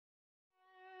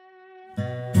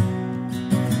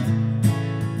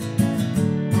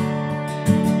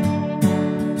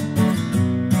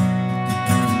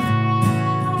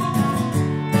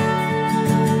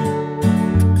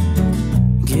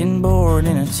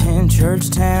in church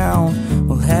town.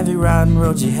 We'll have you riding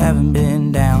roads you haven't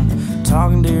been down,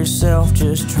 talking to yourself,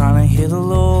 just trying to hear the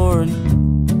Lord.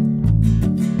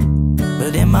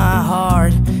 But in my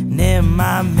heart and in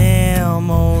my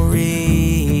memory,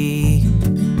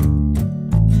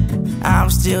 I'm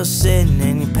still sitting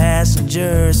in your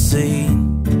passenger seat.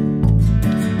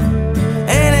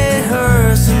 And it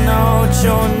hurts to know that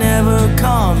you're never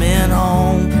coming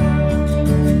home.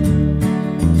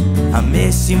 I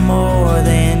miss you more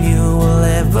than you will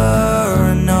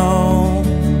ever know.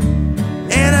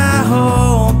 And I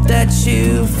hope that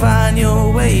you find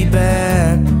your way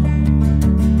back.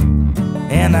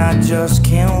 And I just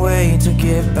can't wait to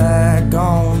get back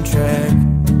on track.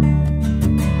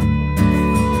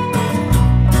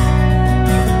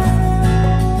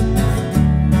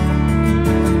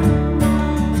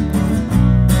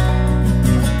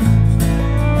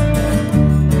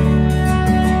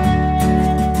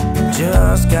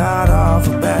 Just got off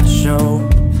a bad show,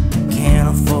 can't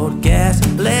afford gas,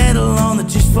 let alone the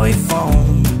juice for your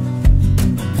phone.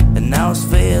 And now it's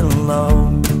feeling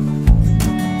low.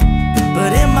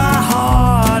 But in my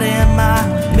heart, in my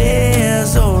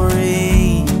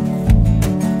misery,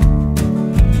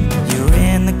 you're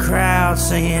in the crowd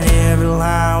singing every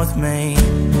line with me.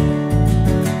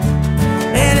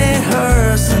 And it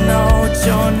hurts to know that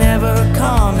you're never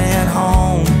coming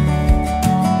home.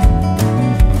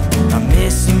 I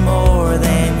miss you more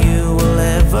than you will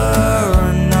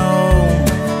ever know.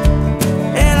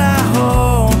 And I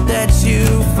hope that you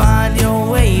find your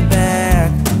way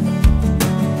back.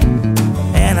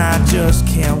 And I just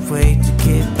can't wait to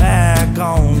get back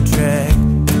on track.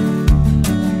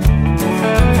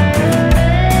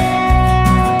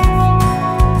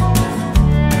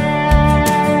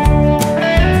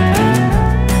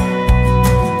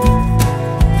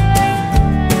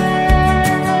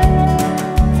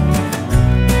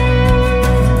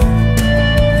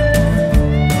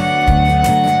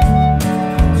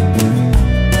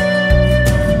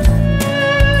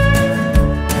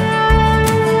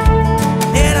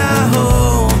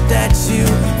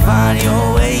 Find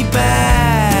your way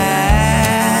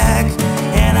back.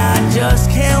 And I just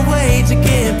can't wait to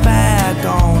get back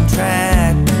on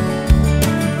track.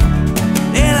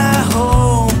 And I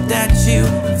hope that you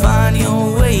find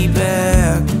your way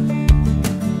back.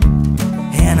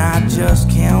 And I just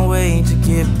can't wait to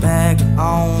get back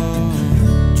on